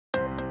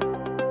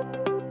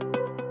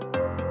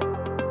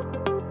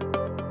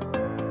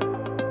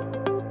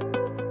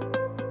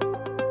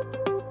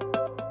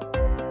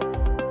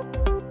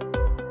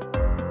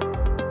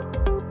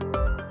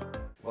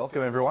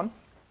Welcome everyone.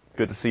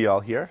 Good to see you all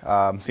here.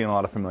 I'm seeing a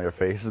lot of familiar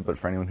faces, but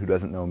for anyone who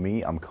doesn't know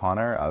me, I'm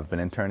Connor. I've been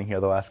interning here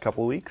the last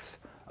couple of weeks.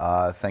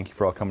 Thank you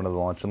for all coming to the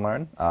Lunch and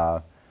Learn.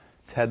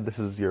 Ted, this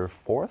is your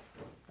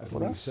fourth? I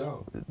believe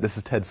so. This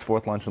is Ted's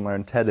fourth Lunch and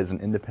Learn. Ted is an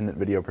independent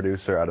video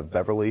producer out of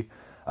Beverly,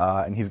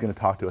 and he's going to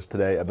talk to us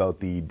today about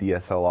the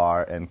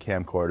DSLR and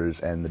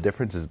camcorders and the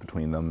differences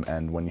between them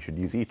and when you should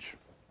use each.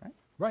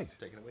 Right.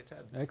 Take it away,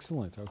 Ted.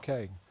 Excellent.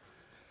 Okay.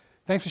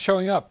 Thanks for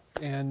showing up,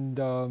 and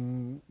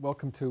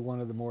welcome to one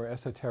of the more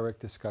esoteric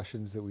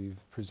discussions that we've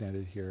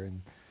presented here.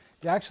 And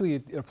actually,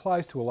 it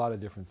applies to a lot of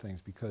different things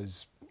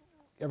because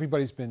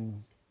everybody's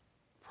been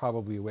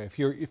probably aware. If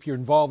you're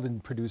involved in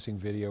producing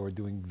video or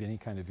doing any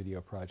kind of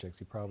video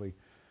projects, you probably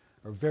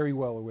are very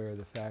well aware of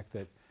the fact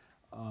that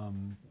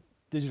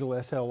digital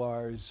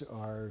SLRs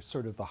are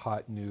sort of the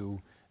hot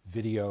new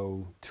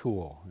video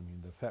tool. I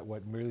mean,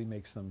 what really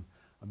makes them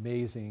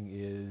amazing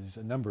is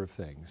a number of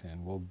things,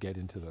 and we'll get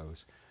into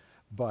those.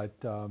 But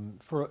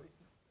for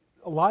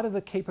a lot of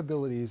the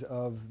capabilities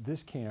of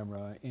this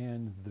camera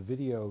and the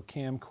video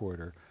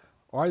camcorder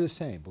are the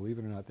same. Believe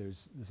it or not,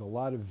 there's a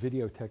lot of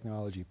video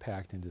technology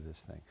packed into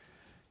this thing.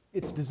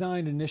 It's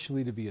designed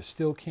initially to be a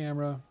still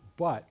camera,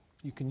 but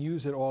you can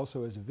use it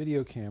also as a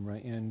video camera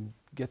and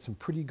get some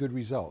pretty good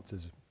results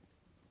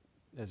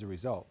as a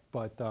result.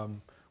 But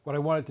what I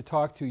wanted to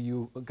talk to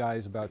you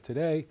guys about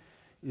today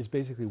is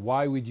basically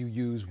why would you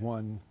use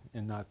one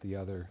and not the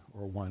other,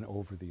 or one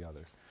over the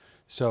other.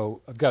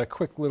 So I've got a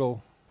quick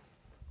little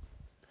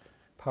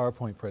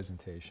PowerPoint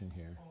presentation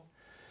here.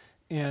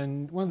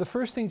 And one of the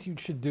first things you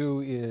should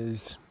do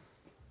is,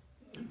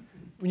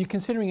 when you're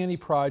considering any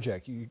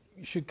project, you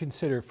should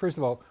consider, first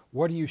of all,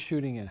 what are you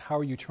shooting and how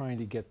are you trying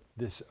to get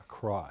this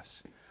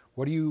across?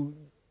 Are you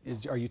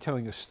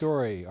telling a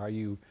story? Are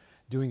you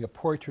doing a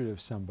portrait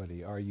of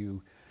somebody? Are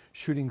you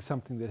shooting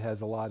something that has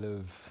a lot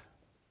of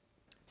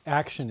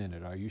action in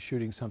it? Are you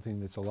shooting something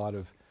that's a lot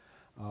of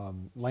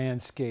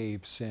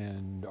landscapes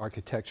and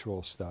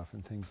architectural stuff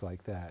and things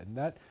like that? And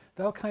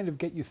that'll kind of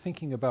get you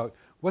thinking about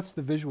what's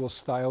the visual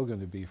style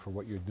going to be for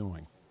what you're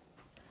doing.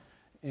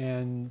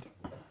 And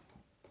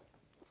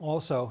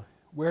also,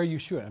 where are you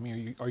shooting? I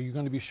mean, are you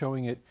going to be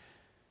showing it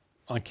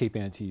on Cape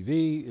Ann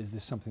TV? Is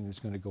this something that's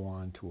going to go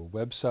on to a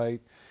website?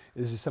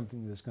 Is this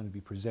something that's going to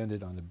be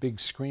presented on a big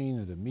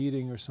screen at a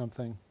meeting or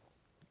something?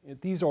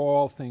 These are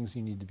all things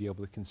you need to be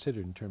able to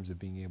consider in terms of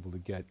being able to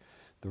get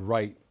the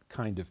right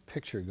kind of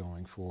picture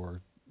going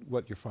for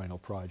what your final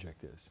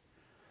project is.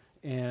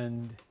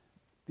 And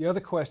the other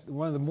question,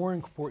 one of the more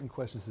important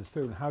questions is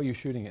third, how are you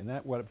shooting it?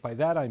 And by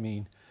that I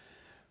mean,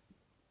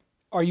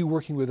 are you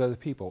working with other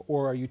people,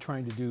 or are you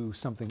trying to do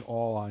something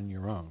all on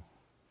your own?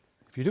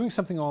 If you're doing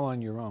something all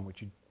on your own,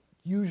 what you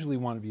usually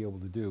want to be able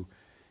to do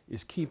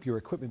is keep your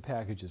equipment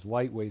package as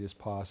lightweight as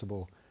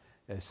possible,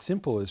 as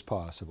simple as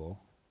possible,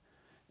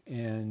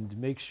 and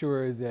make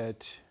sure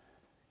that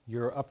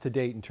you're up to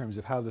date in terms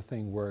of how the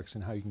thing works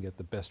and how you can get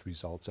the best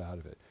results out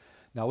of it.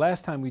 Now,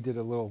 last time we did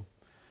a little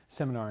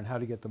seminar on how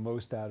to get the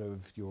most out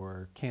of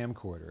your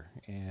camcorder,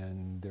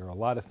 and there are a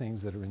lot of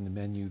things that are in the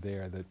menu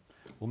there that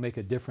will make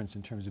a difference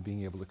in terms of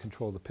being able to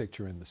control the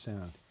picture and the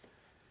sound.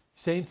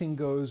 Same thing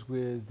goes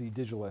with the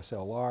digital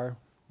SLR.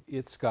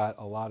 It's got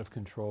a lot of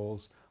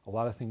controls, a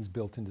lot of things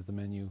built into the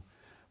menu,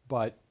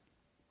 but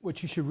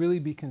what you should really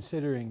be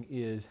considering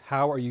is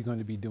how are you going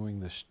to be doing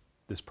this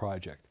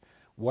project?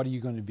 What are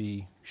you going to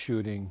be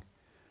shooting?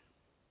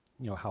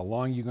 You know, how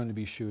long are you going to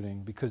be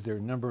shooting? Because there are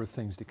a number of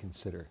things to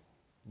consider.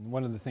 And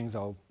one of the things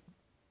I'll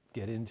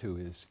get into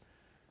is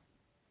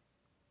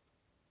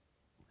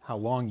how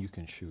long you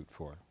can shoot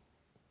for.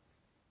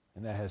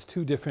 And that has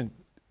two different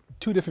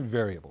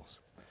variables.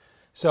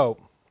 So,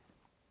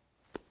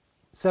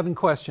 7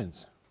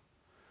 questions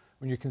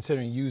when you're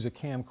considering use a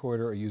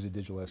camcorder or use a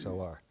digital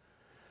SLR.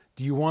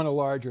 Do you want a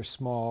large or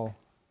small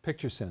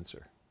picture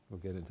sensor?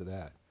 We'll get into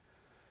that.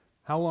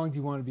 How long do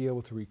you want to be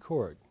able to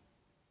record?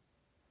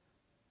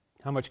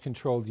 How much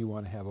control do you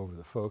want to have over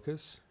the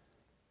focus?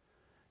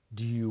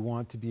 Do you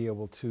want to be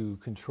able to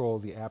control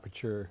the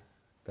aperture,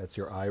 that's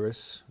your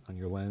iris on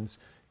your lens?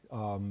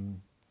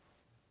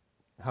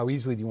 How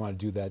easily do you want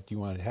to do that? Do you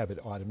want to have it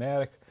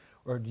automatic,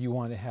 or do you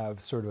want to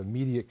have sort of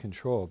immediate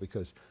control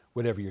because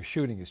whatever you're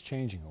shooting is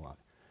changing a lot?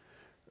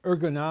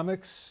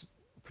 Ergonomics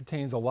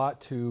pertains a lot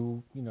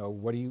to, you know,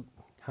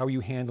 how are you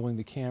handling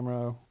the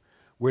camera?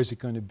 Where's it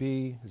going to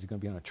be? Is it going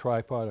to be on a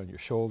tripod, on your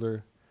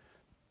shoulder?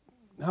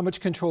 How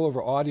much control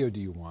over audio do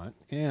you want?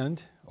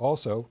 And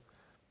also,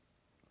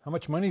 how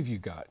much money have you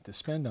got to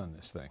spend on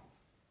this thing?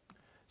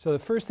 So the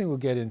first thing we'll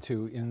get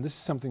into, and this is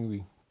something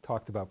we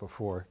talked about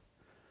before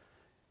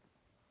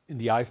in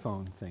the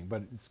iPhone thing,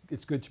 but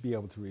it's good to be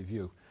able to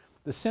review.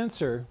 The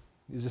sensor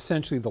is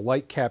essentially the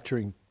light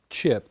capturing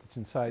chip that's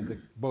inside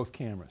both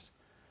cameras.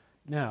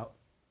 Now,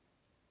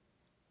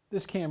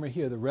 this camera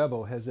here, the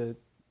Rebel, has a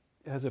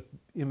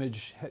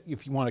image,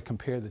 if you want to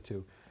compare the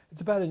two,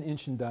 it's about 1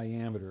 inch in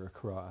diameter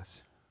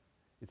across.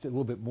 It's a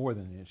little bit more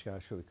than 1 inch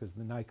actually, because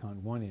the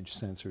Nikon 1-inch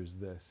sensor is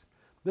this.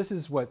 This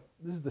is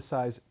the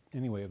size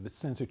anyway of the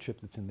sensor chip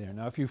that's in there.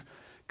 Now, if you've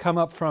come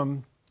up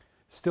from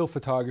still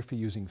photography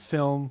using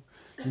film.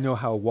 You know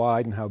how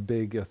wide and how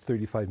big a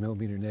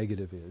 35mm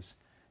negative is.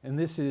 And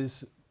this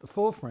is, the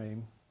full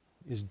frame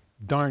is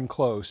darn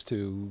close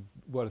to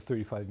what a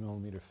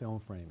 35mm film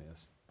frame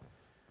is.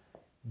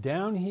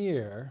 Down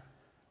here,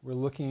 we're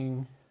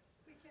looking,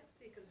 We can't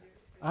see because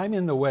I'm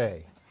in the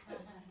way.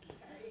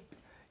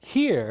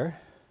 Here,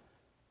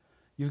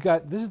 you've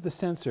got, this is the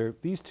sensor.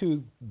 These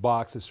two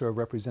boxes sort of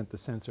represent the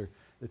sensor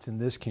that's in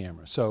this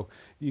camera. So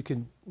you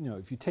can, you know,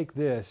 if you take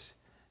this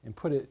and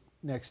put it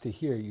next to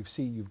here, you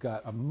see you've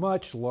got a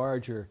much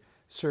larger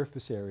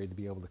surface area to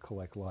be able to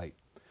collect light.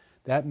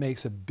 That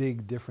makes a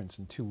big difference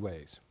in two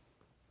ways.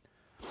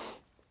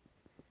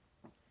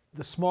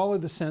 The smaller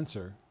the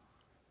sensor,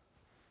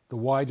 the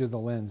wider the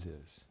lens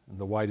is. And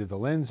the wider the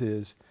lens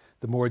is,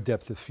 the more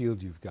depth of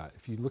field you've got.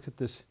 If you look at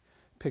this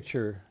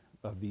picture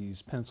of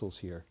these pencils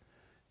here,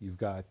 you've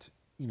got,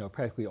 you know,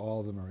 practically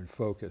all of them are in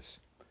focus.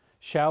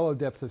 Shallow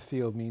depth of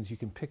field means you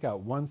can pick out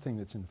one thing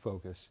that's in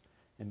focus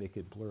and make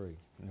it blurry.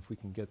 And if we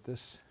can get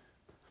this.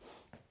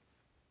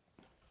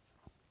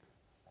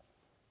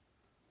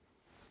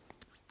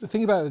 The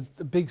thing about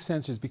the big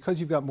sensors, because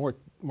you've got more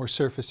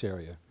surface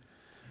area,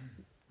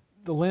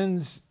 the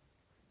lens,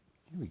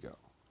 here we go.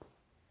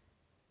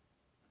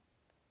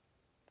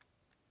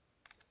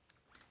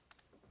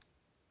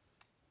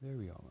 There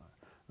we are.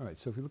 All right,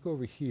 so if we look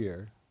over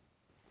here,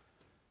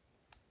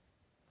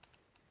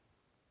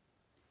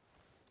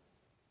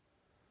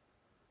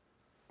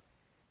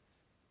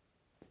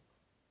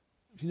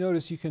 if you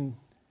notice, you can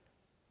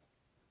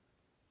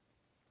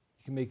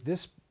make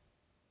this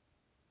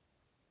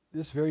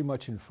very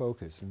much in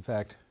focus. In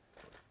fact,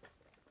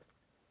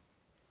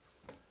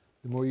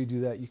 the more you do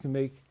that, you can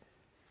make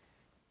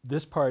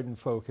this part in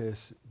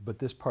focus, but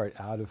this part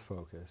out of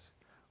focus.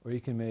 Or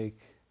you can make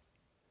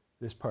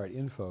this part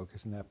in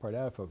focus and that part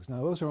out of focus.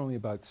 Now, those are only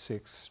about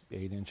 6,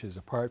 8 inches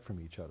apart from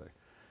each other.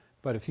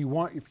 But if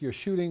you're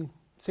shooting,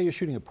 say you're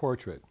shooting a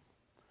portrait,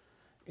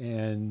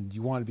 and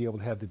you want to be able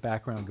to have the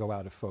background go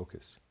out of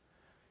focus.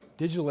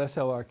 Digital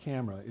SLR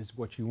camera is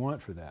what you want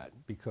for that,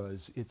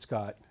 because it's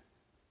got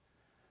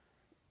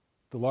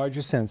the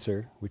larger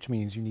sensor, which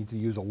means you need to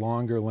use a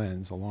longer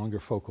lens, a longer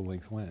focal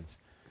length lens.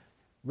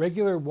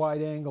 Regular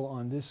wide angle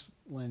on this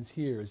lens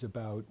here is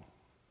about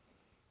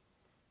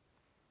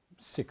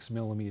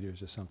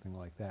 6mm or something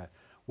like that.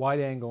 Wide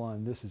angle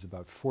on this is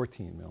about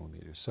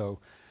 14mm. So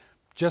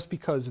just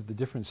because of the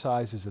different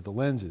sizes of the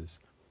lenses,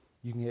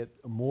 you can get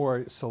a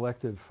more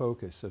selective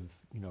focus of,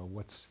 you know,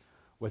 what's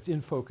in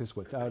focus,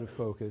 what's out of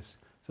focus.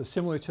 So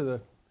similar to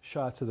the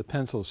shots of the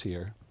pencils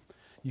here,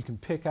 you can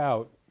pick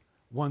out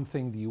one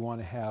thing that you want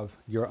to have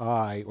your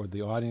eye or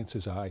the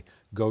audience's eye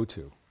go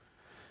to.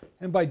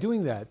 And by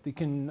doing that, they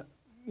can,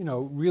 you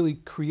know, really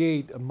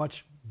create a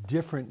much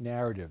different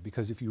narrative,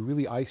 because if you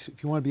want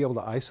to be able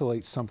to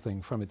isolate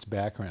something from its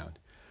background,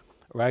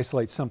 or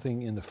isolate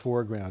something in the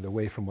foreground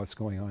away from what's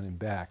going on in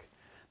back,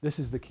 this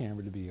is the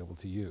camera to be able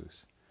to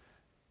use.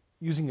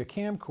 Using a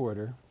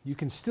camcorder, you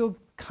can still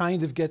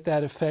kind of get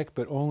that effect,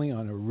 but only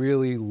on a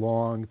really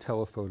long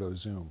telephoto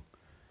zoom.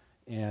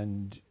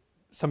 And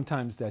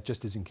sometimes that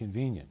just isn't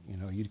convenient. You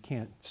know, you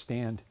can't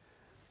stand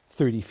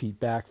 30 feet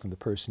back from the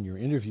person you're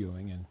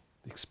interviewing and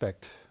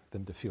expect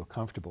them to feel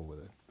comfortable with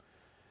it.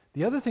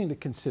 The other thing to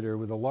consider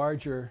with a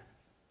larger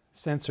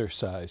sensor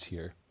size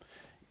here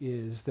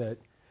is that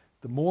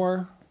the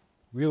more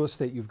real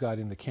estate you've got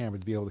in the camera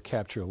to be able to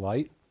capture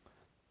light,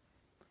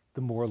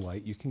 the more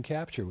light you can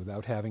capture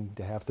without having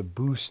to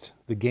boost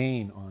the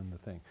gain on the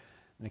thing.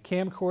 In a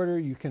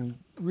camcorder, you can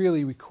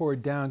really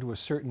record down to a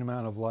certain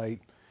amount of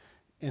light,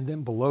 and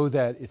then below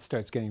that, it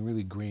starts getting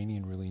really grainy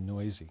and really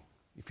noisy.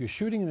 If you're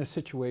shooting in a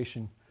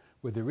situation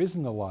where there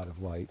isn't a lot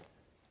of light,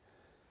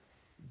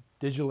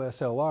 digital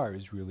SLR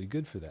is really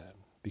good for that,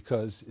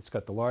 because it's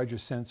got the larger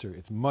sensor.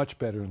 It's much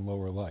better in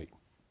lower light.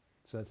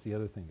 So that's the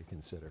other thing to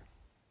consider.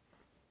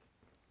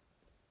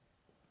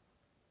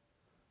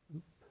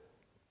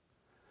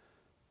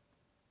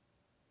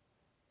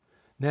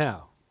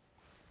 Now,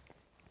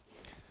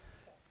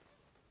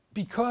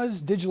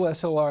 because digital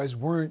SLRs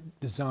weren't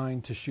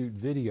designed to shoot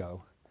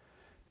video,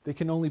 they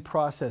can only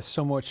process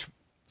so much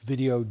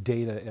video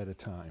data at a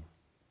time.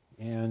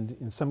 And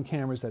in some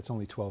cameras, that's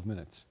only 12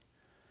 minutes.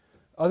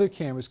 Other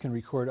cameras can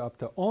record up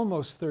to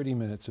almost 30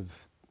 minutes of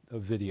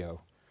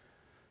video,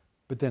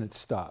 but then it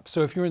stops.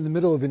 So if you're in the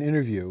middle of an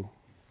interview,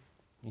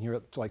 and you're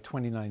at like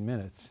 29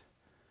 minutes,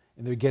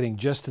 and they're getting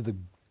just to the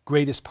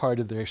greatest part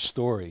of their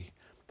story,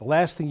 the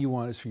last thing you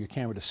want is for your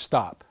camera to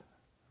stop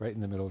right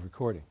in the middle of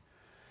recording.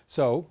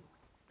 So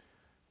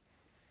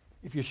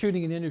if you're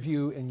shooting an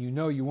interview and you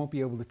know you won't be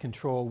able to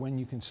control when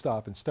you can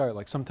stop and start,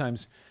 like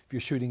sometimes if you're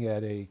shooting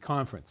at a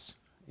conference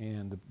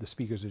and the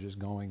speakers are just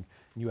going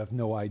and you have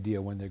no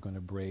idea when they're going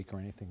to break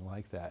or anything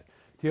like that,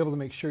 to be able to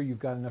make sure you've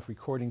got enough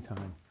recording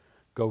time,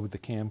 go with the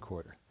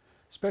camcorder.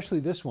 Especially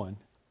this one,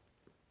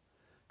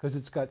 because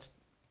it's got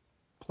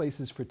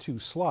places for 2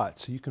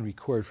 slots, so you can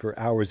record for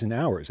hours and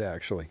hours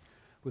actually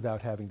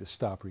without having to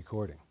stop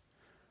recording.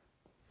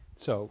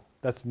 So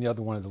that's the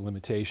other one of the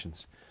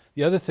limitations.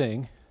 The other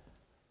thing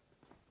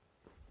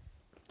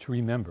to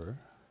remember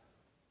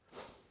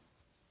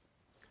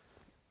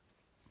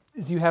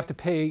is you have to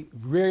pay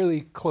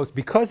really close,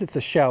 because it's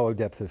a shallow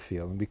depth of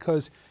field and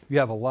because you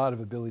have a lot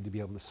of ability to be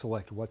able to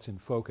select what's in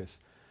focus.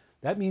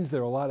 That means there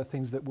are a lot of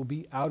things that will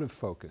be out of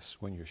focus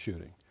when you're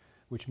shooting,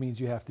 which means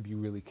you have to be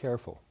really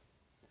careful.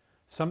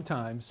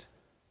 Sometimes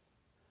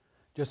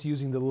just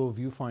using the little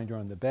viewfinder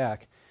on the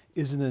back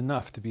isn't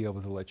enough to be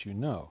able to let you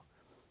know.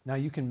 Now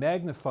you can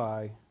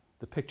magnify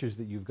the pictures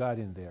that you've got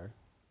in there.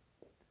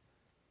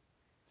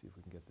 See if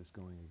we can get this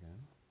going again.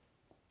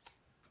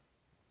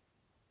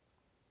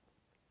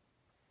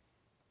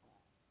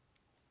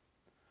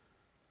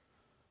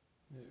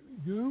 There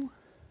we go.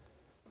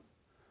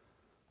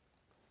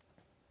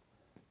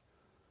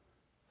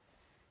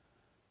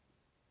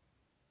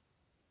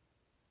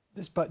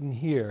 This button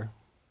here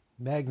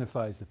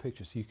magnifies the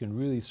picture, so you can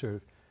really sort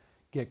of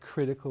get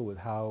critical with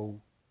how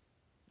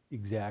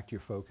exact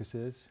your focus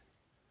is.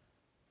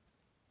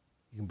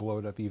 You can blow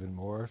it up even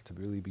more to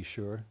really be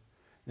sure.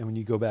 And when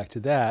you go back to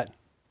that,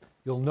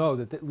 you'll know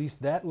that at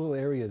least that little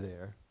area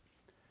there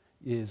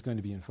is going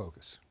to be in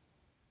focus.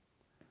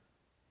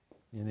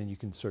 And then you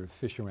can sort of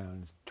fish around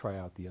and try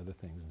out the other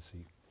things and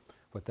see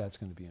what that's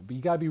going to be in. But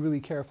you got to be really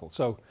careful.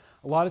 So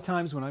a lot of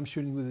times when I'm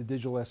shooting with a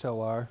digital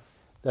SLR,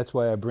 that's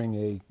why I bring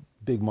a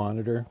big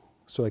monitor,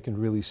 so I can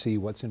really see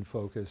what's in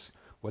focus,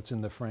 what's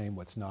in the frame,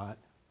 what's not.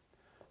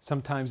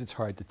 Sometimes it's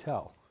hard to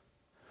tell.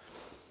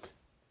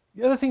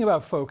 The other thing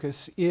about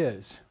focus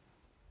is,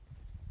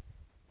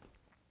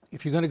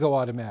 if you're going to go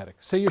automatic,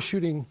 say you're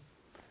shooting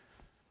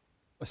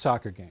a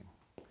soccer game.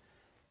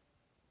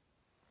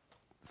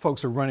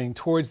 Folks are running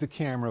towards the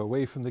camera,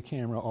 away from the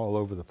camera, all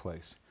over the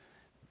place.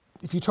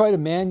 If you try to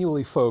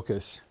manually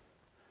focus,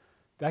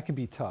 that can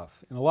be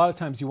tough. And a lot of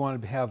times you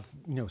want to have,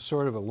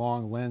 sort of a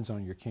long lens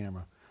on your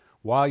camera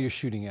while you're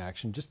shooting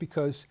action, just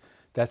because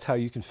that's how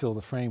you can fill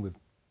the frame with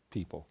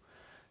people.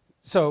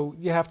 So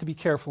you have to be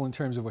careful in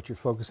terms of what you're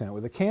focusing on.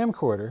 With a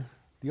camcorder,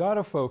 the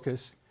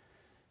autofocus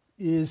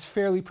is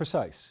fairly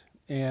precise.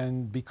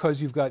 And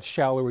because you've got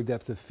shallower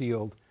depth of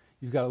field,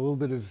 you've got a little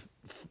bit of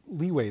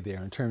leeway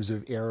there in terms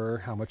of error,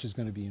 how much is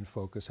going to be in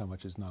focus, how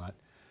much is not.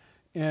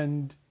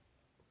 And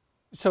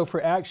so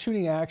for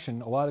shooting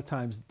action, a lot of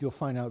times you'll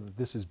find out that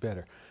this is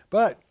better.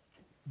 But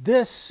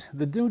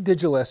the new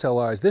digital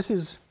SLRs, this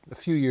is a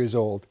few years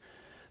old.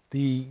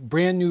 The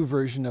brand new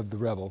version of the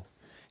Rebel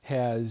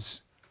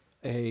has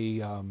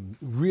a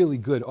really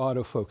good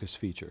autofocus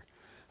feature.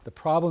 The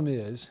problem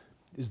is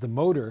the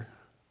motor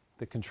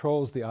that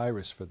controls the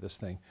iris for this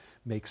thing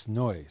makes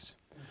noise.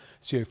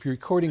 So if you're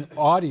recording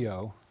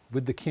audio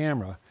with the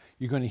camera,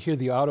 you're going to hear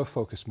the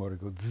autofocus motor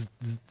go zzz,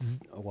 zzz, zzz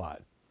a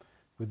lot.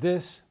 With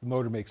this, the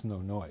motor makes no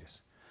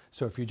noise.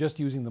 So if you're just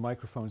using the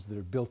microphones that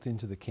are built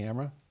into the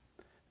camera,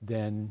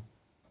 then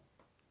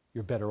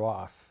you're better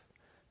off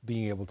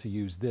being able to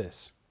use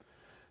this.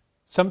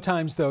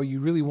 Sometimes, though, you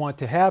really want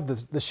to have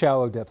the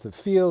shallow depth of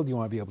field. You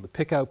want to be able to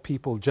pick out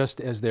people just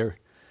as they're,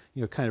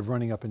 kind of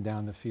running up and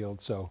down the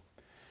field. So,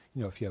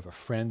 if you have a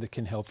friend that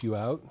can help you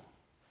out,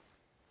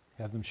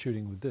 have them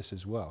shooting with this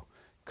as well.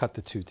 Cut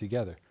the two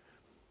together.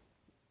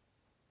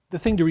 The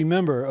thing to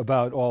remember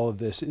about all of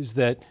this is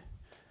that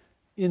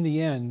in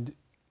the end,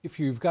 if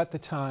you've got the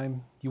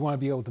time, you want to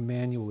be able to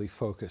manually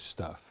focus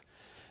stuff.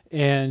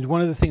 And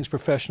one of the things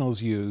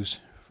professionals use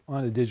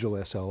on a digital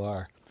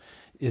SLR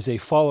is a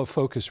follow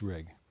focus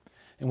rig.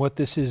 And what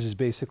this is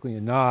basically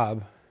a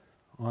knob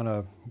on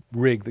a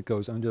rig that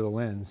goes under the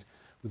lens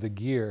with a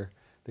gear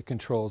that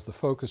controls the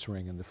focus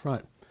ring in the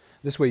front.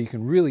 This way you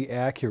can really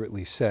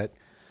accurately set,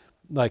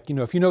 like,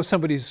 if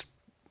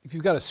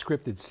you've got a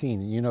scripted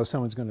scene and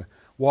someone's going to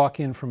walk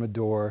in from a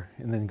door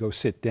and then go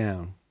sit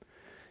down,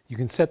 you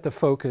can set the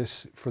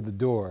focus for the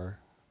door,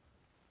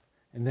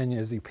 and then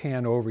as they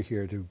pan over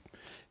here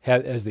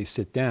as they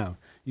sit down,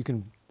 you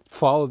can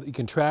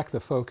track the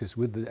focus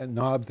with the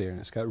knob there, and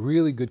it's got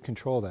really good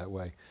control that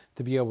way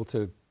to be able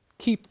to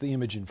keep the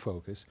image in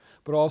focus,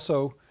 but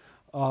also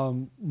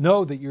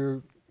know that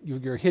you're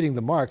hitting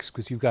the marks,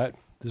 because you've got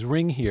this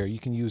ring here. You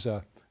can use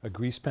a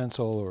grease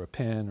pencil or a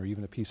pen or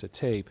even a piece of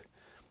tape,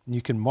 and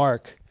you can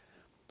mark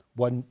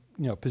one,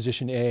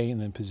 position A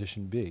and then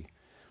position B.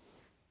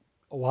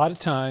 A lot of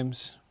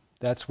times,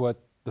 that's what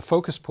the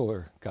focus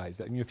puller guys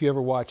do. If you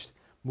ever watched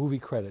movie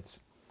credits,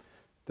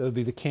 there'll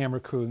be the camera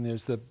crew, and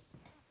there's the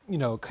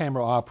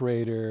camera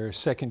operator,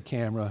 second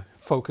camera,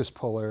 focus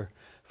puller.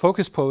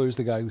 Focus puller is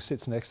the guy who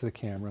sits next to the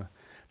camera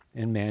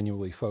and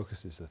manually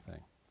focuses the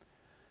thing,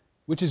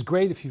 which is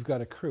great if you've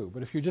got a crew.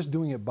 But if you're just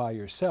doing it by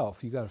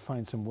yourself, you've got to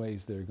find some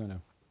ways that are going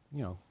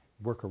to,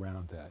 work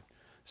around that.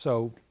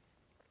 So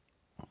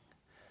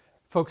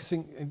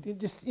focusing,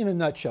 just in a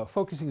nutshell,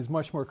 focusing is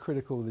much more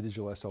critical with a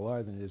digital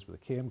SLR than it is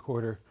with a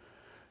camcorder.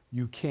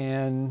 You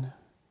can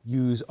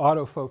use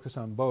autofocus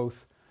on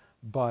both,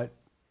 but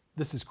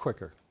this is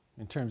quicker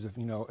in terms of,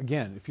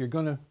 again, if you're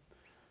going to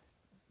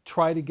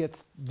try to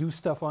do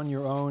stuff on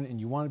your own and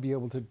you want to be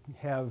able to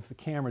have the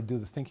camera do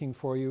the thinking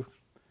for you,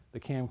 the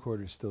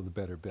camcorder is still the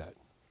better bet.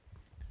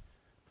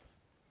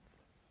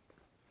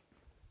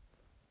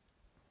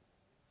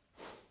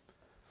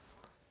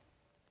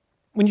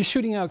 when you're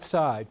shooting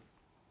outside,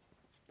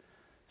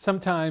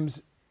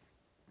 sometimes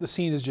the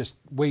scene is just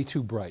way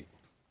too bright,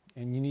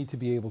 and you need to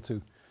be able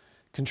to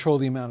control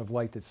the amount of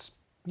light that's,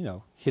 you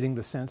know, hitting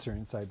the sensor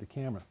inside the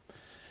camera.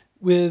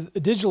 With a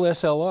digital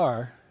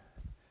SLR,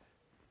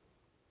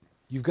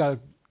 you've got to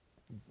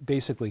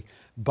basically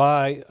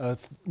buy a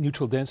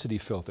neutral density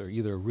filter,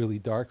 either a really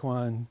dark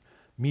one,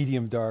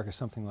 medium dark, or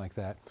something like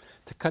that,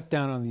 to cut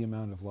down on the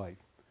amount of light.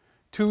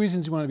 Two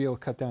reasons you want to be able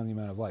to cut down the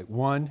amount of light.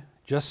 One,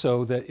 just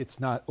so that it's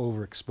not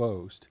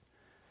overexposed,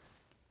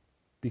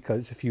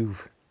 because if you'll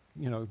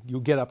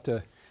get up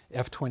to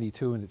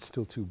f22 and it's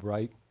still too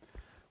bright.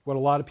 What a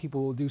lot of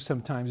people will do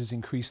sometimes is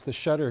increase the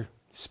shutter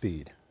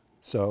speed.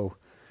 So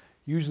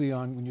usually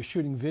when you're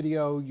shooting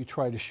video, you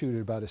try to shoot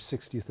at about a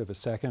 60th of a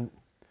second.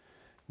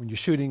 When you're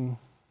shooting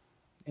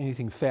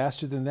anything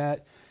faster than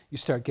that, you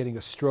start getting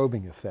a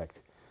strobing effect.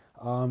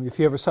 If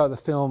you ever saw the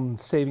film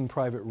Saving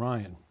Private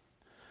Ryan,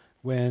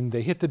 when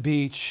they hit the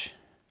beach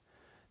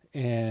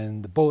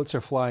and the bullets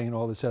are flying and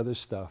all this other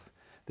stuff,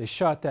 they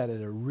shot that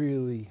at a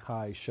really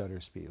high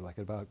shutter speed, like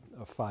about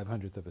a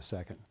 500th of a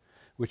second,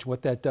 which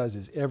what that does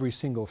is every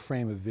single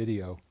frame of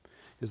video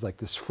is like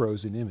this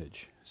frozen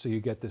image. So you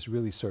get this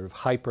really sort of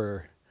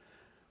hyper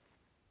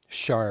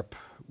sharp,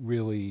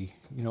 really,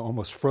 you know,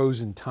 almost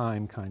frozen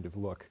time kind of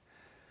look,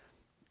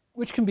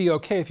 which can be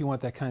okay if you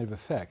want that kind of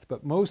effect.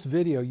 But most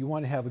video, you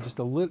want to have just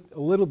a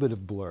little bit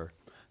of blur.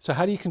 So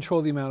how do you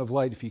control the amount of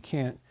light if you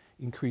can't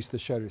increase the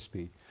shutter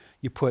speed?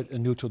 You put a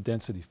neutral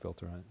density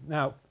filter on it.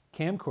 Now,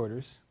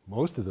 camcorders,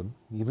 most of them,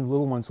 even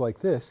little ones like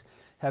this,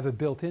 have a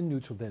built-in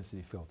neutral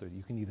density filter.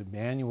 You can either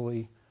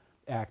manually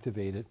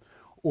activate it,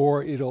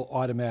 or it'll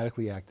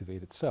automatically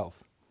activate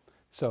itself.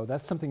 So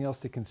that's something else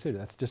to consider.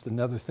 That's just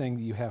another thing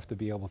that you have to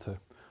be able to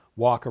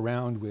walk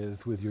around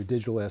with your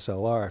digital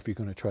SLR if you're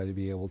going to try to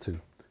be able to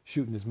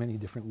shoot in as many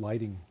different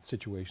lighting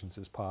situations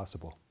as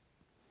possible.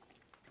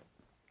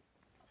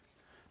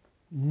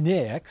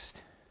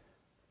 Next,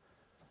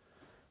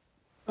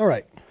 all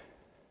right.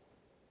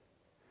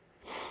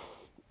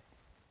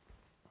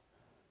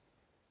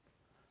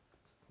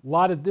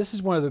 This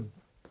is one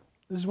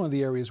of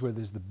the areas where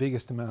there's the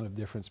biggest amount of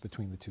difference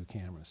between the two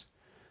cameras.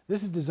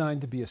 This is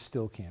designed to be a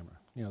still camera.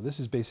 You know, this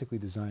is basically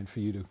designed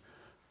for you to,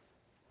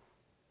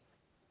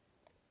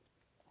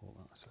 hold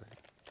on a second.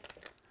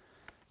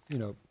 You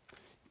know,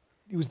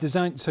 it was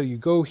designed so you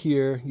go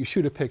here, you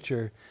shoot a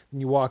picture, and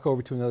you walk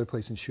over to another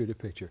place and shoot a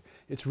picture.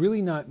 It's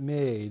really not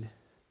made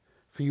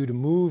for you to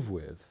move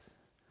with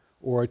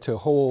or to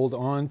hold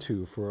on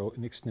to for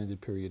an extended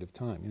period of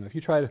time. You know, if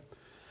you try to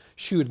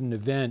shoot an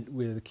event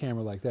with a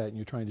camera like that and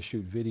you're trying to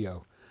shoot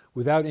video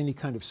without any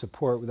kind of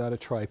support, without a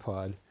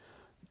tripod,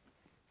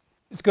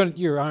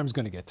 your arm's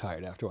going to get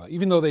tired after a while.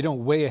 Even though they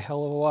don't weigh a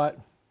hell of a lot,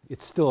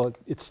 it's still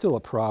a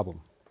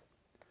problem.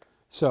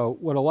 So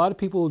what a lot of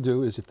people will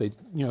do is if they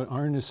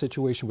are in a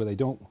situation where they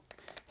don't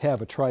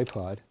have a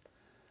tripod,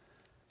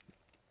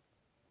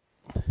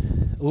 a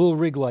little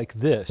rig like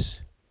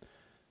this,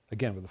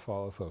 again with a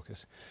follow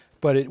focus,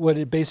 but what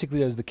it basically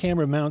does, the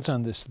camera mounts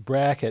on this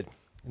bracket,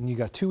 and you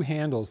got two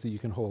handles that you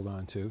can hold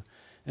on to,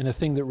 and a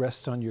thing that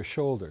rests on your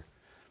shoulder.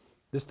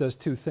 This does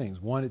two things.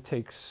 One, it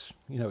takes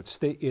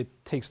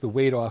the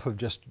weight off of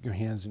just your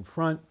hands in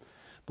front,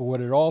 but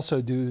what it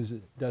also does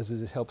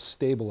is it helps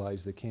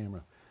stabilize the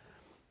camera.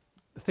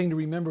 The thing to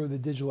remember with the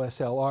digital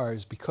SLR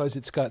is because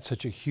it's got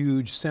such a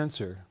huge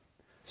sensor,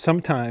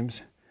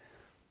 sometimes,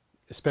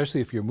 especially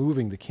if you're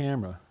moving the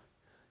camera,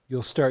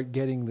 you'll start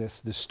getting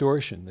this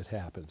distortion that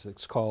happens.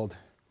 It's called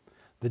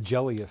the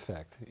jelly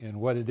effect. And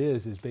what it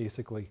is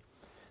basically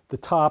the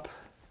top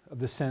of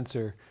the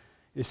sensor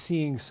is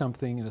seeing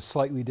something in a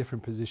slightly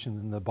different position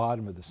than the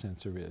bottom of the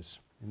sensor is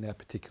in that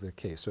particular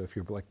case. So if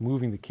you're like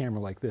moving the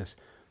camera like this,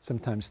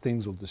 sometimes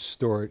things will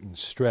distort and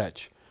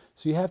stretch.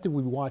 So you have to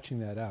be watching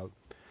that out.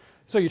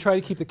 So you try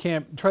to keep the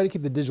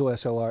digital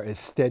SLR as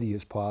steady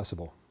as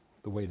possible.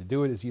 The way to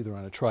do it is either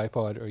on a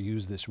tripod or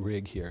use this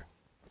rig here.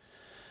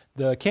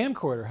 The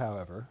camcorder,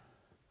 however,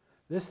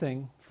 this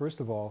thing,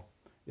 first of all,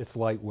 it's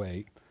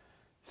lightweight.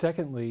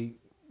 Secondly,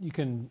 you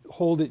can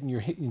hold it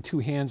in two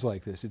hands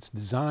like this. It's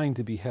designed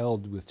to be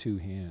held with two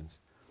hands.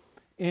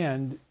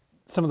 And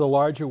some of the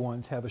larger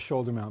ones have a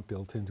shoulder mount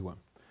built into them.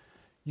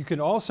 You can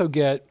also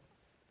get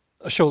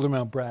a shoulder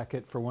mount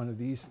bracket for one of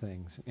these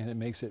things, and it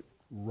makes it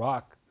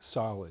rock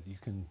solid. You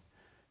can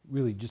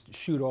really just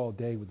shoot all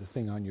day with the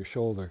thing on your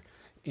shoulder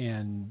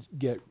and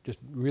get just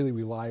really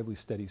reliably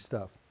steady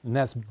stuff. And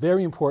that's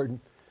very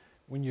important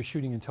when you're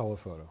shooting in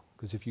telephoto,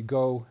 because if you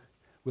go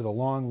with a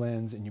long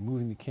lens and you're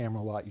moving the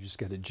camera a lot, you just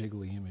get a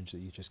jiggly image that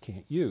you just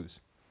can't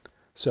use.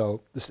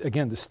 So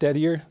again, the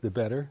steadier, the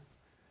better.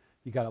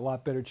 You got a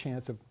lot better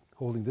chance of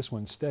holding this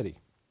one steady.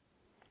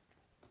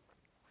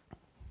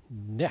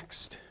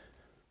 Next.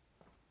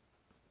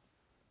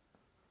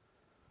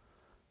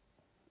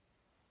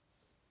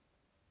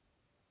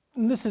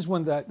 And this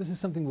is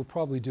something we'll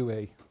probably do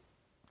a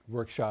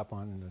workshop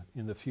on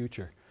in the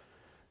future.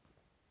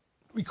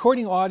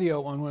 Recording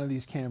audio on one of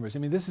these cameras, I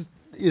mean, this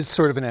is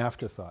sort of an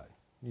afterthought.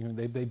 You know,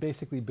 they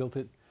basically built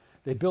it.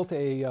 They built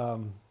a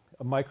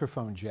a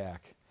microphone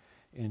jack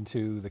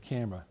into the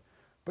camera,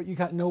 but you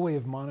got no way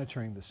of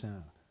monitoring the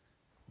sound.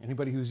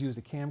 Anybody who's used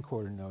a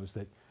camcorder knows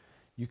that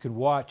you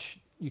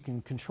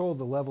can control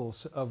the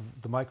levels of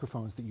the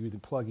microphones that you're either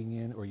plugging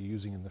in or you're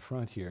using in the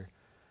front here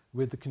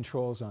with the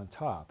controls on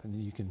top. And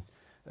then you can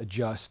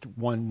adjust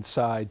one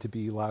side to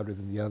be louder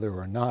than the other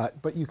or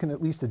not, but you can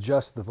at least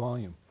adjust the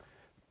volume.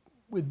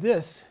 With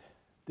this,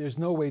 there's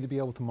no way to be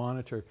able to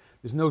monitor.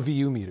 There's no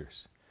VU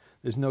meters.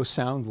 There's no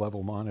sound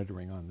level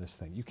monitoring on this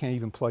thing. You can't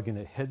even plug in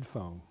a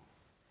headphone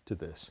to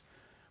this.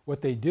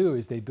 What they do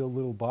is they build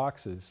little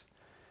boxes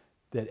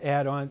that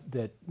add on,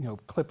 that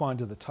clip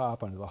onto the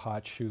top, onto the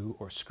hot shoe,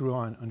 or screw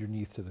on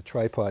underneath to the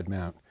tripod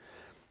mount.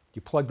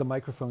 You plug the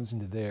microphones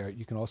into there.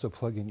 You can also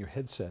plug in your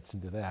headsets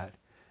into that.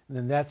 And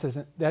then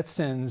that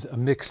sends a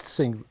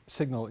mixed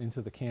signal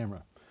into the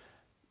camera,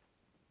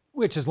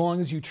 which, as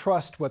long as you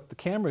trust what the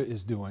camera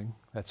is doing,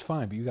 that's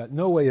fine. But you got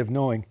no way of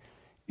knowing,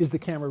 is the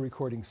camera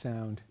recording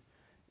sound?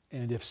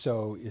 And if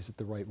so, is it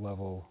the right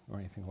level or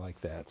anything like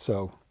that?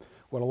 So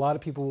what a lot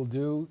of people will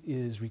do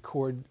is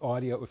record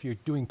audio. If you're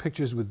doing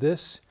pictures with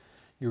this,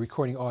 you're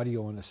recording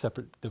audio on a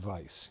separate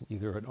device,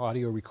 either an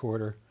audio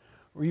recorder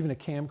or even a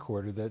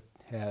camcorder that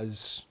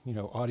has,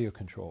 audio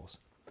controls.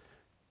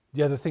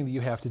 The other thing that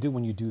you have to do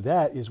when you do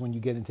that is when you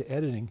get into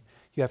editing,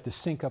 you have to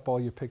sync up all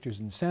your pictures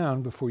and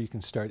sound before you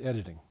can start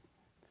editing.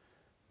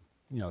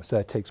 So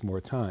that takes more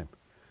time.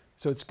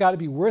 So it's got to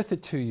be worth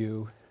it to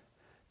you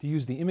to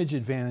use the image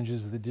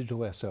advantages of the digital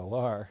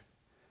SLR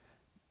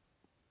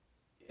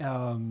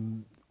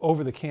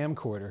over the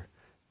camcorder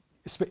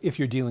if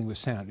you're dealing with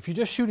sound. If you're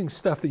just shooting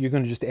stuff that you're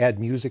going to just add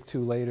music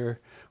to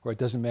later, or it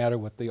doesn't matter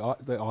what the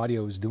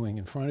audio is doing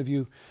in front of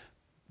you,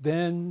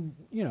 then,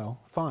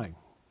 fine.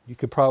 You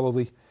could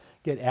probably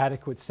get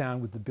adequate sound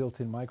with the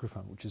built-in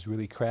microphone, which is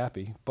really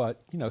crappy,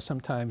 but,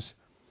 sometimes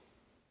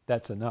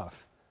that's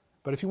enough.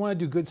 But if you want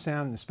to do good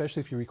sound, and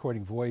especially if you're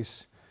recording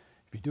voice,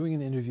 if you're doing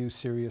an interview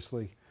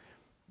seriously,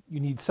 you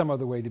need some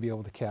other way to be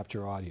able to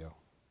capture audio,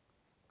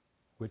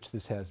 which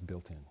this has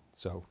built in.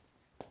 So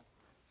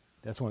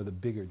that's one of the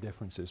bigger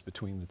differences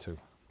between the two.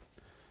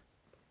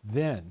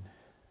 Then,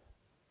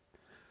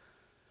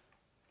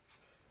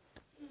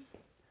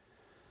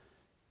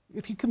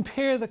 if you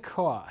compare the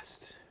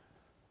cost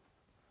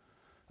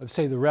of,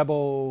 say, the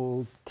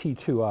Rebel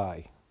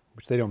T2i,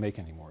 which they don't make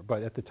anymore,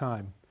 but at the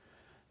time,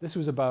 this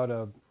was about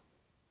a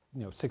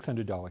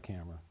 $600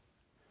 camera.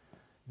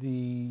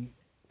 The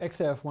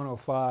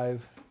XF105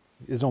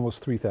 is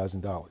almost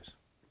 $3,000.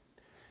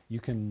 You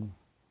can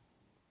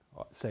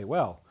say,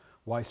 well,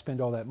 why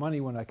spend all that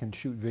money when I can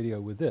shoot video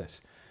with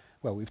this?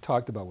 Well, we've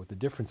talked about what the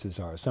differences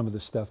are. Some of the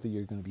stuff that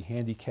you're going to be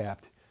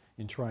handicapped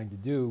in trying to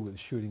do with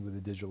shooting with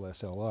a digital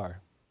SLR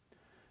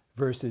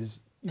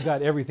versus you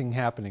got everything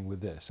happening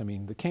with this. I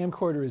mean, the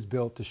camcorder is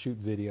built to shoot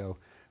video,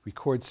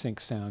 record sync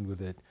sound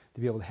with it,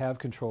 to be able to have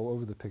control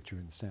over the picture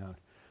and sound.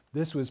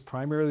 This was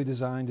primarily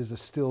designed as a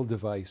still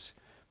device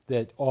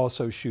that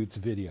also shoots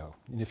video.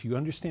 And if you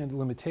understand the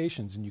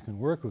limitations and you can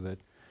work with it,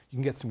 you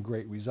can get some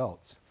great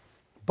results.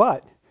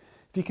 But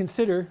if you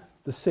consider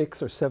the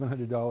 $600 or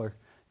 $700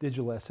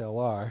 digital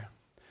SLR,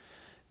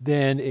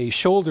 then a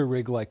shoulder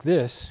rig like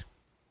this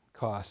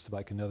costs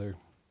like another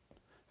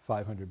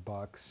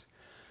 $500.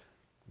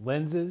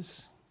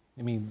 Lenses,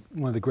 I mean,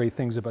 one of the great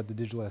things about the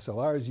digital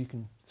SLR is you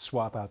can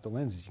swap out the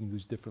lenses. You can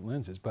use different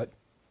lenses, but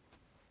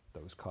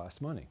those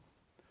cost money.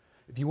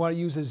 If you want to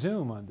use a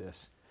zoom on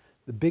this,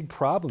 the big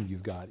problem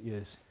you've got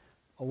is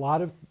a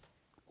lot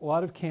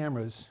of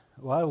cameras,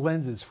 a lot of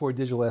lenses for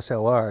digital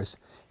SLRs,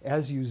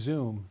 as you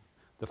zoom,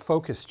 the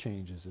focus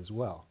changes as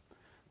well.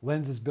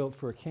 Lenses built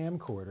for a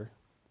camcorder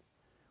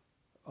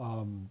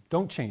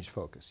don't change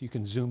focus. You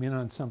can zoom in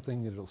on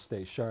something, it'll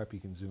stay sharp. You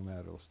can zoom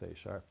out, it'll stay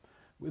sharp.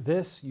 With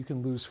this, you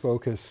can lose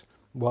focus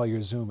while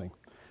you're zooming.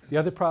 The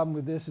other problem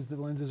with this is the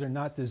lenses are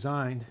not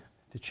designed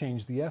to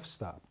change the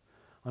f-stop.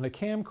 On a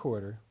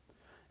camcorder,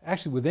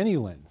 actually with any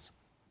lens,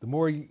 the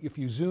more if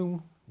you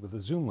zoom, with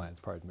a zoom lens,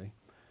 pardon me,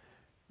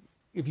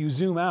 if you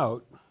zoom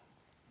out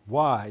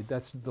wide,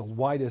 that's the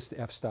widest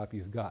f-stop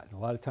you've got. And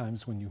a lot of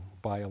times when you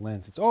buy a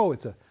lens, it's a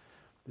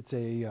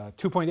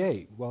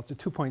 2.8. Well, it's a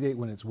 2.8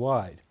 when it's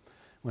wide.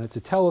 When it's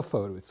a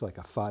telephoto, it's like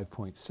a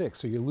 5.6.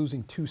 So you're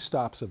losing 2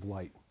 stops of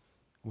light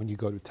when you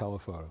go to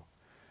telephoto.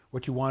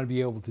 What you want to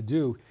be able to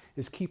do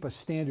is keep a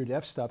standard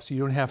f-stop so you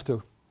don't have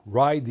to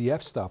ride the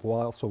f-stop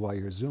while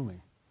you're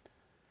zooming.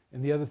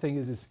 And the other thing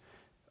is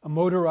a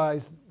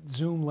motorized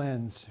zoom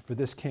lens for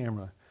this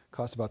camera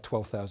costs about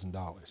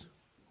 $12,000.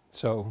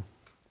 So,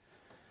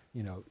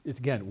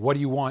 again, what do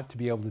you want to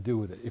be able to do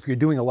with it? If you're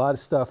doing a lot of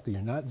stuff that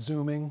you're not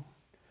zooming,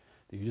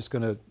 that you're just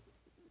going to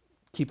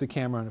keep the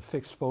camera on a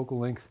fixed focal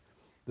length,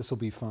 this will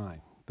be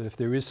fine. But if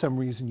there is some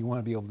reason you want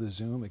to be able to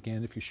zoom,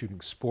 again, if you're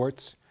shooting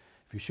sports,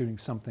 if you're shooting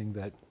something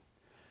that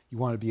you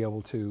want to be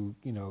able to,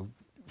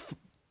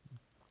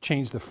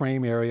 change the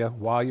frame area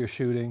while you're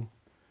shooting,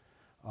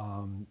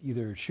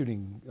 either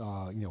shooting,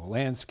 a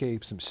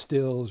landscape, some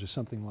stills or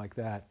something like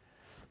that,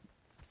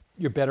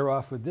 you're better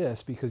off with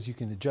this because you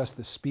can adjust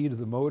the speed of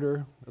the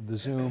motor of the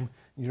zoom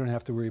You don't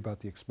have to worry about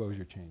the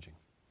exposure changing.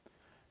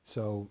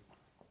 So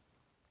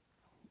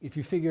if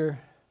you figure,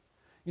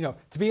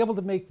 to be able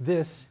to make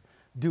this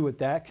do what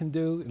that can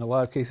do in a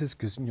lot of cases,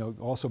 because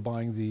also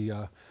buying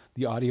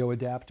the audio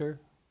adapter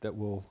that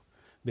will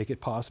make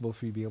it possible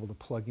for you to be able to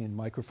plug in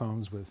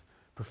microphones with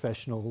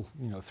professional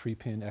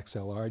 3-pin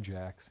XLR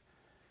jacks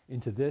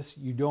into this,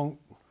 you're going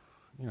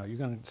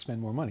to spend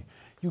more money.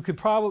 You could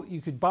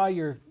buy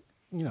your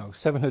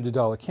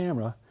 $700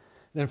 camera,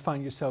 then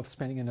find yourself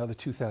spending another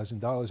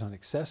 $2,000 on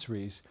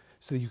accessories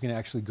so that you can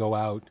actually go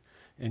out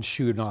and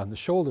shoot on the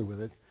shoulder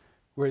with it,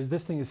 whereas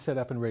this thing is set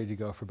up and ready to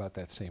go for about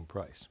that same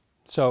price.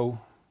 So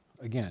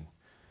again,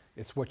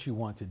 it's what you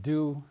want to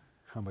do,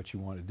 how much you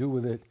want to do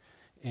with it,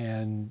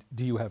 and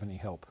do you have any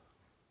help?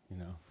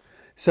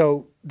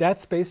 So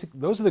that's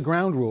those are the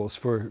ground rules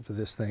for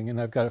this thing, and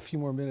I've got a few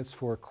more minutes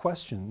for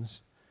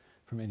questions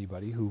from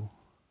anybody who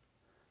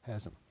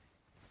has them.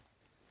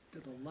 Do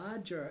the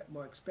larger,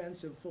 more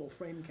expensive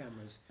full-frame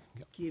cameras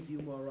give you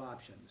more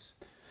options?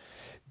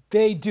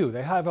 They do.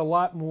 They have a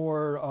lot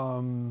more.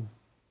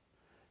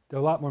 There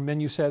are a lot more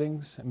menu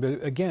settings.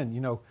 But again,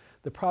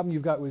 the problem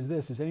you've got with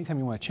this is anytime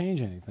you want to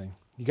change anything,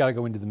 you got to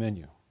go into the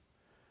menu.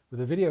 With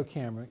a video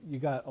camera, you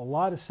got a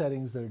lot of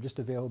settings that are just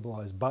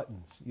available as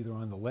buttons, either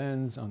on the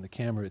lens, on the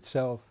camera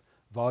itself,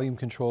 volume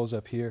controls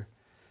up here.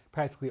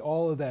 Practically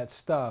all of that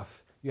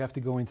stuff, you have to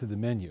go into the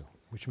menu,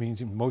 which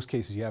means in most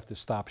cases you have to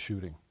stop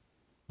shooting.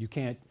 You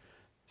can't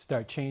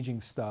start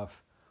changing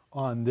stuff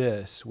on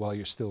this while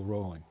you're still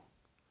rolling.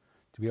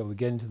 To be able to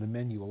get into the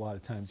menu, a lot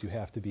of times you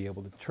have to be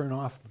able to turn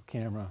off the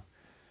camera,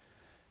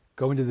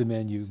 go into the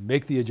menu,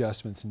 make the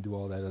adjustments, and do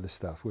all that other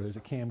stuff. Whereas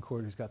a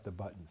camcorder's got the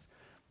buttons.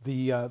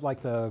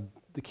 Like the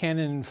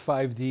Canon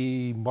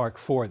 5D Mark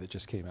IV that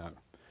just came out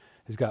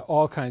has got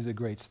all kinds of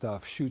great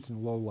stuff. Shoots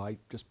in low light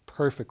just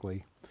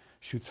perfectly,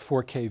 shoots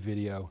 4K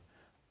video,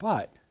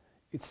 but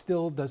it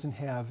still doesn't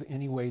have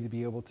any way to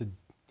be able to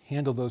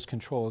handle those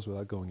controls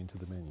without going into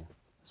the menu.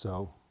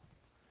 So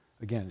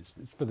again,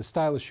 it's for the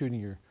style of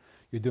shooting you're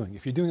doing.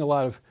 If you're doing a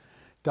lot of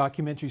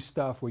documentary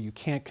stuff where you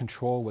can't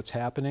control what's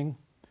happening,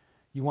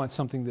 you want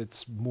something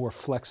that's more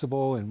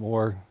flexible and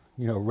more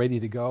ready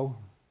to go,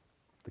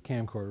 the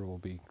camcorder will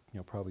be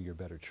probably your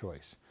better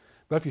choice.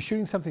 But if you're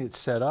shooting something that's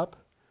set up,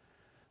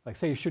 like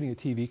say you're shooting a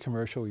TV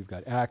commercial, you've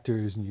got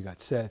actors and you've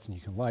got sets and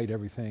you can light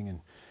everything and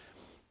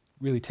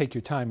really take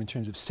your time in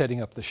terms of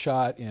setting up the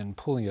shot and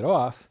pulling it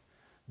off,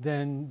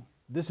 then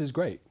this is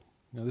great.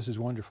 This is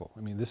wonderful. I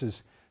mean, this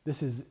is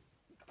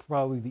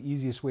probably the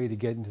easiest way to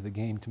get into the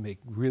game to make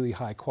really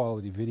high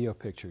quality video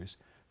pictures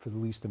for the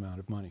least amount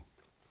of money.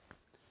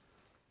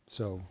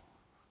 So,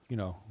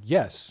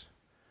 yes,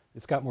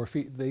 it's got more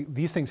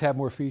these things have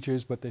more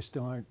features, but they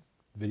still aren't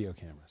video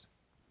cameras.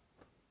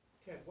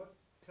 Ted, what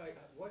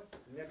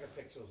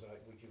megapixels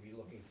would you be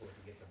looking for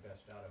to get the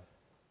best out of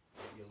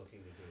what you're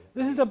looking to do?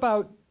 This is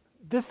about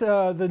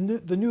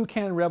the new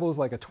Canon Rebel is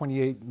like a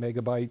 28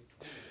 megabyte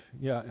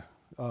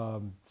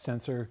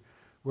sensor,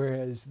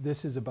 whereas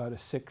this is about a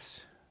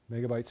 6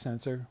 megabyte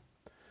sensor.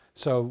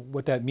 So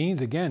what that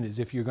means again is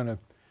if you're going to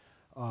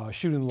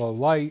shoot in low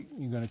light,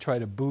 you're going to try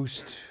to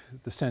boost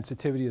the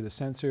sensitivity of the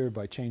sensor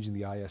by changing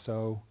the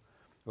ISO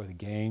or the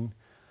gain.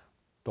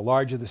 The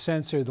larger the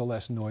sensor, the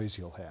less noise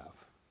you'll have.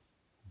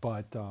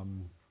 But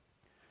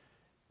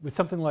with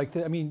something like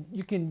that, I mean,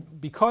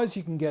 because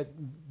you can get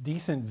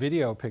decent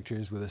video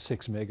pictures with a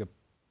 6 megabyte,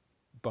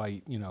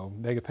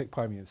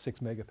 a 6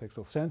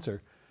 megapixel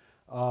sensor,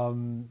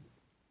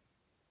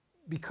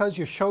 because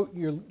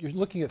you're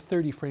looking at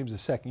 30 frames a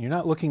second. You're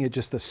not looking at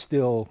just a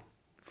still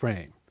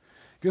frame.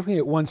 If you're looking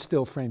at one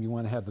still frame, you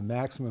want to have the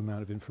maximum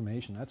amount of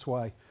information. That's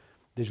why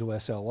digital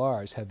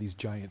SLRs have these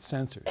giant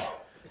sensors,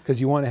 because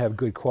you want to have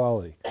good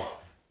quality.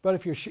 But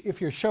if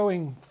you're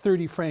showing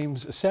 30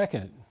 frames a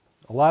second,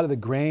 a lot of the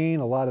grain,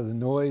 a lot of the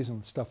noise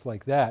and stuff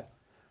like that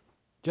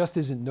just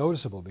isn't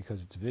noticeable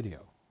because it's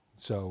video.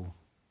 So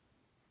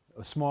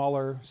a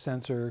smaller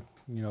sensor,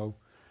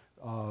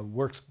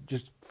 works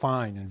just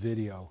fine in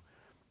video.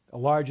 A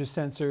larger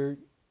sensor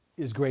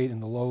is great in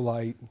the low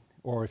light,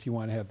 or if you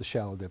want to have the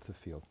shallow depth of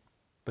field.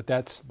 But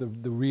that's the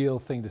real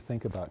thing to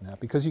think about now,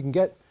 because you can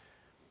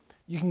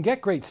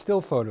get great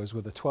still photos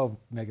with a 12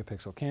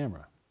 megapixel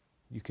camera.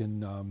 You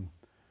can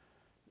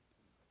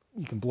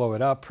blow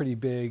it up pretty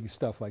big,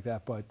 stuff like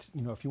that. But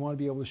if you want to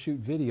be able to shoot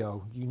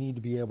video, you need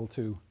to be able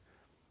to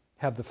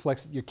have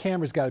your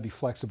camera's got to be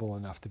flexible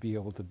enough to be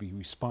able to be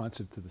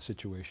responsive to the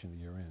situation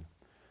that you're in.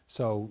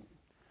 So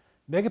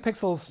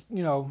megapixels,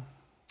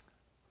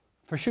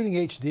 for shooting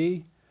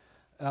HD,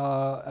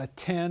 a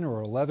 10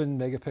 or 11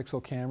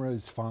 megapixel camera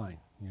is fine,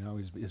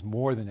 is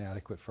more than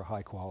adequate for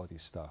high quality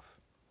stuff.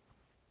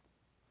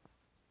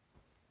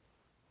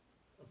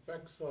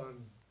 Effects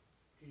on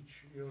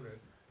each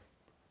unit,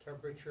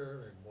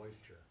 temperature and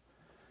moisture.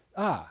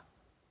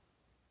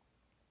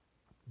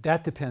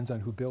 That depends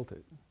on who built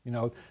it.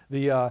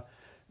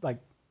 Like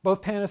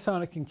both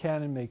Panasonic and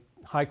Canon make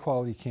high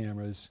quality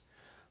cameras.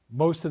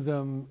 Most of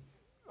them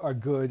are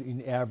good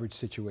in average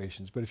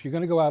situations. But if you're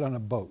going to go out on a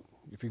boat,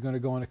 if you're going to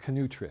go on a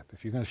canoe trip,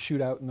 if you're going to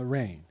shoot out in the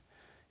rain,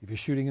 if you're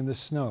shooting in the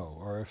snow,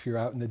 or if you're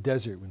out in the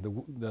desert when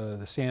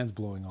the sand's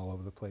blowing all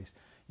over the place,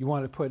 you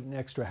want to put an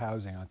extra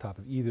housing on top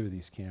of either of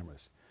these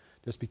cameras,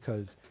 just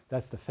because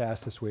that's the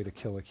fastest way to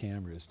kill a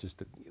camera, is just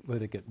to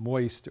let it get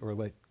moist or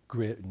let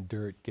grit and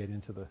dirt get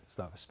into the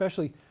stuff.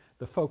 Especially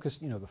the focus,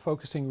 the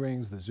focusing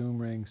rings, the zoom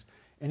rings,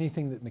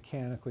 anything that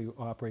mechanically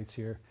operates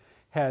here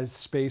has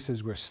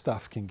spaces where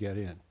stuff can get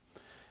in.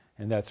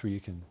 And that's where you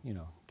can,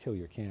 kill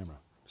your camera.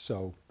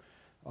 So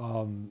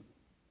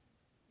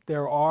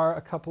there are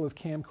a couple of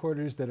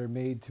camcorders that are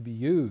made to be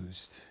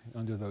used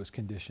under those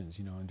conditions,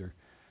 under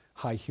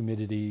high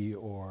humidity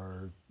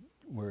or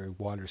where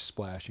water's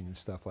splashing and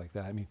stuff like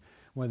that. I mean,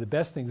 one of the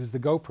best things is the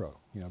GoPro,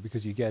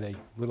 because you get a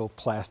little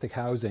plastic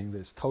housing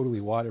that's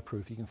totally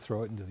waterproof. You can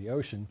throw it into the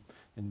ocean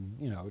and,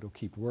 it'll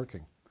keep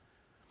working.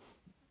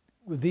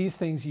 With these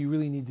things, you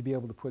really need to be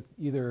able to put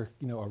either,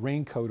 a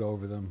raincoat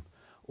over them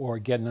or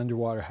get an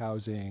underwater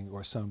housing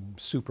or some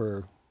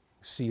super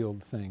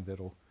sealed thing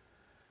that'll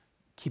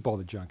keep all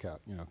the junk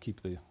out,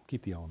 keep the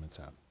elements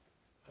out.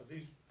 Are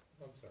these,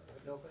 I'm sorry,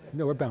 No, go ahead.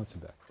 No, we're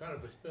bouncing back. kind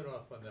of a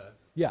spin-off on that,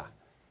 Yeah,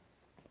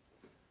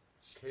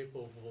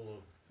 capable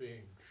of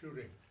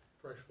shooting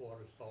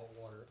freshwater,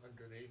 saltwater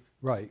underneath?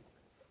 right.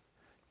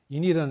 You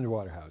need an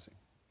underwater housing.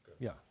 Good.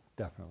 Yeah,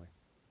 definitely.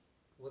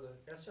 Will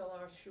the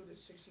SLR shoot at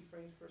 60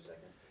 frames per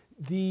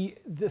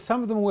second?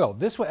 Some of them will.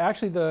 This one,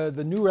 actually,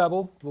 the new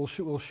Rebel will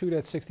shoot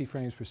at 60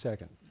 frames per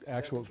second.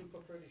 Would you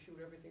prefer to shoot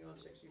everything on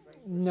 60 frames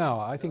per No,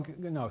 I think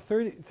no.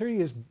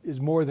 30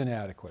 is more than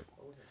adequate.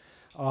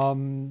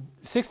 second?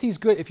 60 is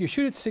good if you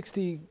shoot at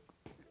 60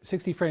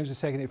 frames a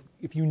second.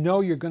 If you know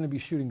you're going to be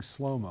shooting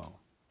slow-mo,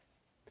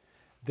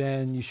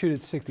 then you shoot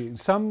at 60.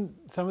 Some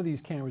of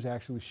these cameras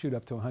actually shoot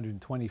up to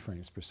 120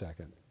 frames per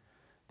second,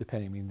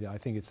 depending. I mean, I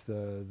think it's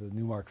the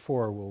new Mark IV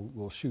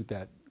will shoot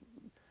that.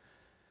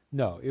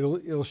 No,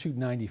 it'll shoot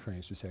 90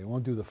 frames per second. It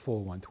won't do the full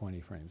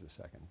 120 frames a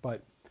second.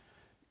 But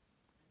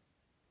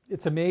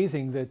it's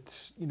amazing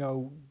that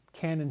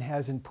Canon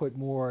hasn't put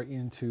more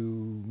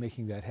into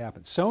making that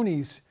happen.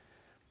 Sony's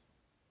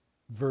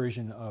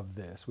version of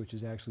this, which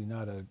is actually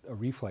not a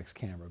reflex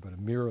camera, but a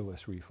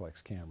mirrorless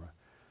reflex camera,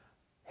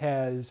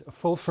 has a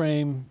full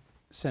frame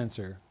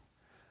sensor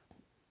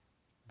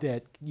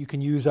that you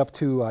can use up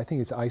to, I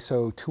think it's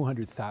ISO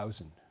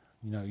 200,000.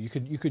 You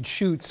could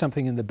shoot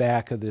something in the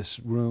back of this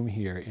room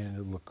here and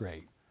it'll look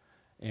great.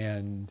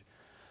 And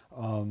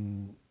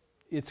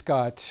it's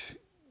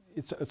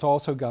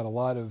also got a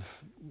lot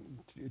of,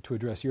 to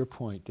address your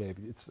point,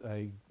 David,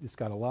 it's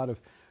got a lot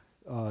of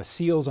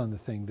seals on the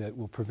thing that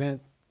will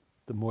prevent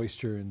the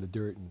moisture and the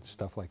dirt and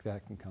stuff like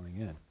that from coming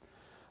in.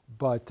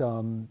 But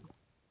to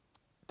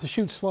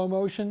shoot slow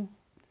motion,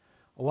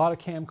 a lot of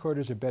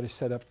camcorders are better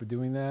set up for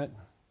doing that.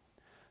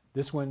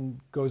 This one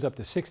goes up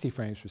to 60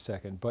 frames per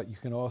second, but you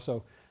can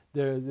also,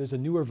 there's a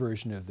newer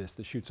version of this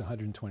that shoots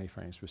 120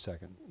 frames per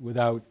second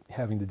without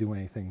having to do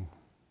anything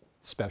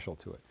special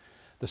to it.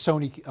 The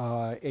Sony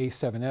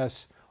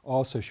A7S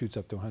also shoots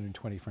up to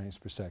 120 frames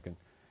per second,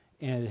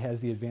 and it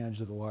has the advantage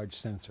of the large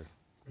sensor.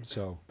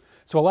 So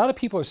a lot of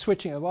people are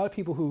switching, a lot of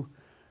people who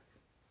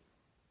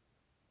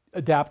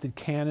adapted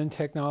Canon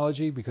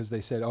technology because they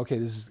said,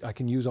 okay, I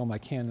can use all my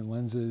Canon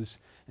lenses,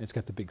 and it's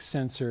got the big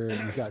sensor, and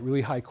you've got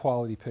really high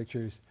quality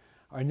pictures,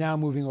 are now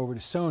moving over to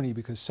Sony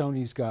because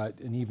Sony's got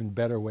an even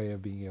better way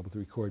of being able to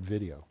record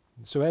video.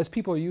 So as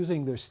people are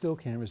using their still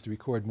cameras to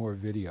record more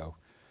video,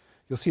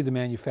 you'll see the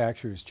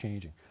manufacturers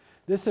changing.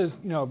 This is,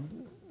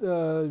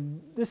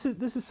 this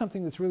is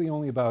something that's really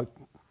only about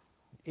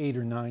 8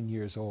 or 9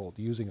 years old,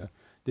 using a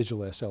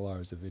digital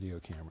SLR as a video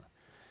camera.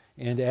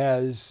 And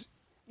as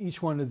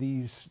each one of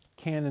these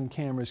Canon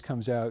cameras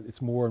comes out,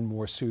 it's more and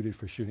more suited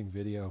for shooting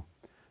video.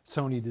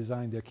 Sony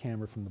designed their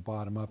camera from the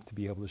bottom up to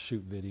be able to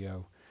shoot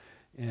video.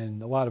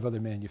 And a lot of other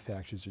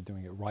manufacturers are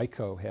doing it.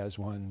 Ryko has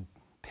one,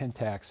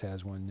 Pentax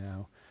has one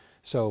now.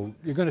 So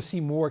you're going to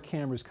see more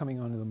cameras coming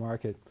onto the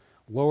market,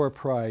 lower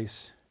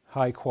price,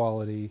 high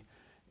quality,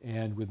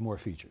 and with more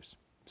features.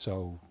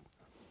 So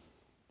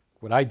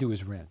what I do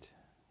is rent.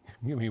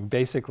 I mean,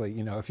 basically,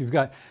 if you've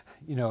got,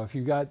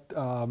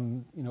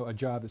 a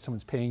job that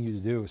someone's paying you to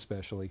do,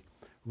 especially,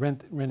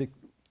 rent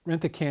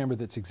a camera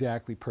that's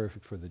exactly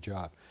perfect for the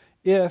job.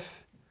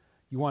 If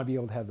you want to be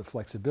able to have the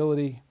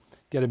flexibility,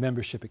 get a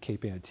membership at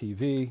Cape Ann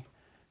TV.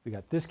 We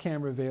got this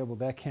camera available,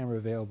 that camera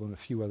available, and a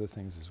few other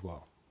things as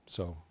well.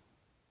 So,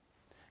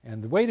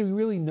 and the way to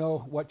really know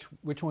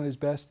which one is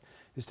best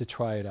is to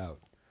try it out.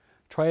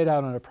 Try it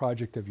out on a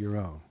project of your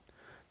own.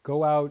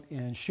 Go out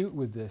and shoot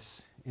with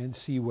this and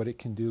see what it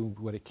can do,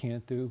 what it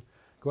can't do.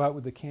 Go out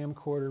with the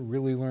camcorder,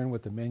 really learn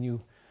what the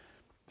menu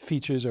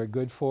features are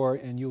good for,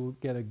 and you'll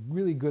get a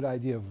really good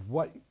idea of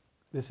what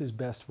this is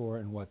best for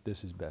and what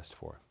this is best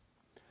for.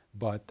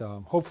 But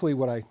hopefully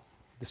what I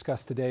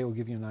discussed today will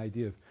give you an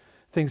idea of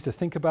things to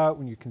think about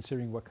when you're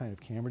considering what kind of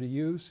camera to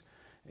use,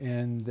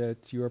 and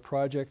that your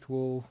project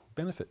will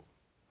benefit.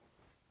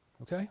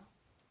 Okay?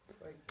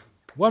 Right.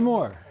 One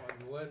more.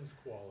 On lens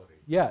quality,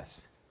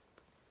 Yes.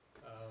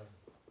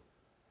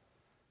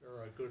 there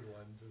are good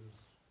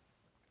lenses,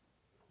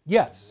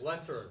 Yes.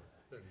 lesser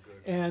than good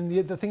And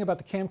the thing about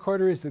the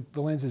camcorder is that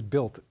the lens is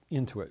built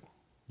into it.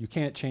 You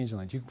can't change the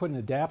lens. You can put an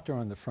adapter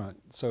on the front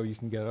so you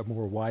can get a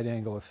more wide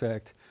angle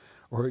effect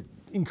or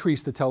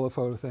increase the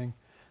telephoto thing.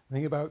 The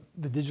thing about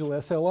the digital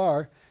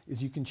SLR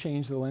is you can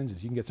change the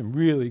lenses. You can get some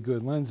really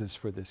good lenses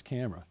for this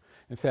camera.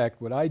 In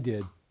fact, what I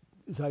did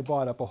is I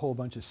bought up a whole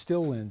bunch of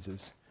still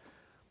lenses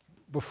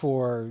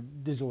before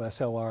digital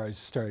SLRs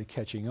started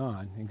catching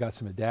on and got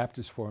some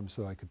adapters for them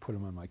so I could put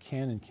them on my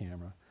Canon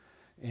camera.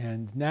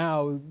 And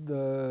now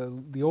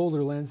the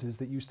older lenses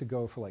that used to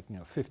go for like, you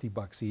know,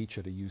 $50 each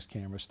at a used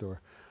camera store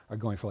are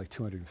going for like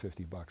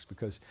 $250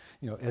 because,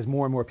 you know, as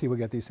more and more people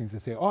get these things, they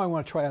say, oh, I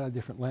want to try out a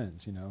different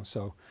lens, you know.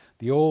 So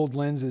the old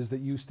lenses that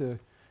used to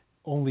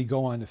only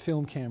go on the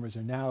film cameras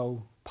are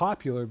now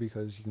popular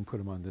because you can put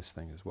them on this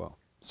thing as well.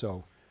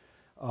 So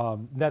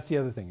that's the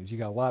other thing, is you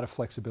got a lot of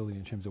flexibility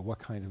in terms of what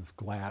kind of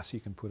glass you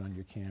can put on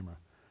your camera,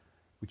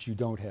 which you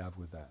don't have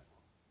with that.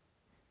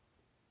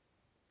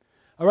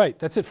 All right,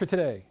 that's it for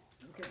today.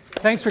 Okay.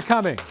 Thanks for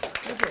coming.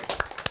 Okay.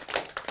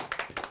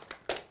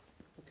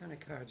 What kind of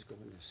cards go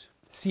in this?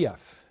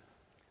 CF.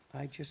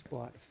 I just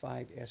bought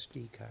 5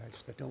 SD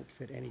cards that don't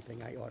fit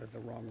anything. I ordered the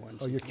wrong ones.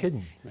 Oh, you're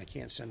kidding. And I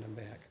can't send them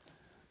back.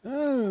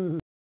 Oh.